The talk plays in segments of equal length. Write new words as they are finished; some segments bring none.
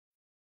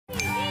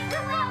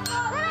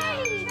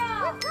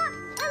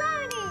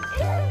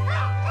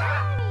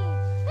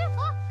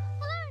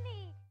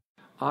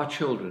Our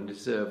children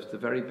deserve the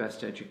very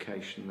best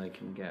education they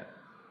can get.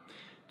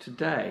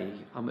 Today,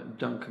 I'm at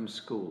Duncombe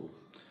School,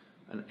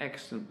 an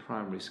excellent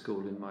primary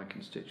school in my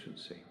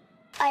constituency.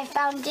 I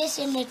found this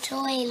in the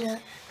toilet.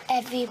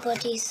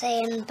 Everybody's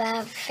saying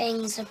bad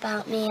things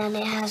about me and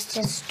it has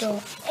to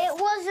stop.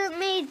 It wasn't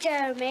me,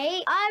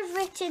 Jeremy. I've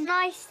written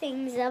nice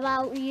things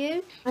about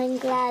you. I'm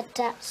glad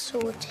that's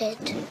sorted.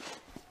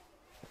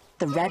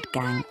 The Red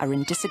Gang are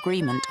in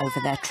disagreement over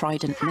their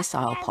Trident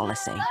missile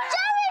policy.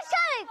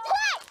 Jeremy,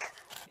 quick!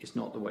 It's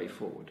not the way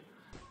forward.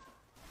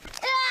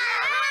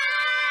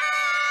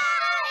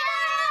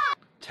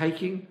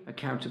 Taking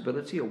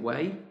accountability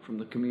away from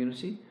the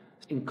community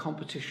in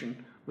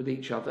competition with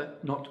each other,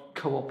 not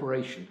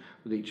cooperation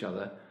with each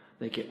other,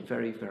 they get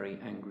very, very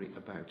angry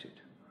about it.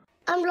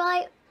 I'm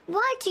like,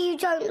 why do you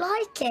don't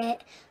like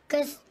it?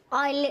 Because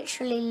I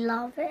literally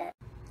love it.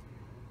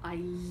 I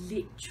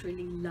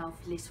literally love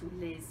Little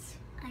Liz.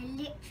 I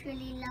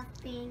literally love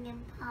being in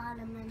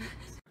Parliament.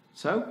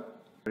 So,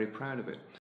 very proud of it.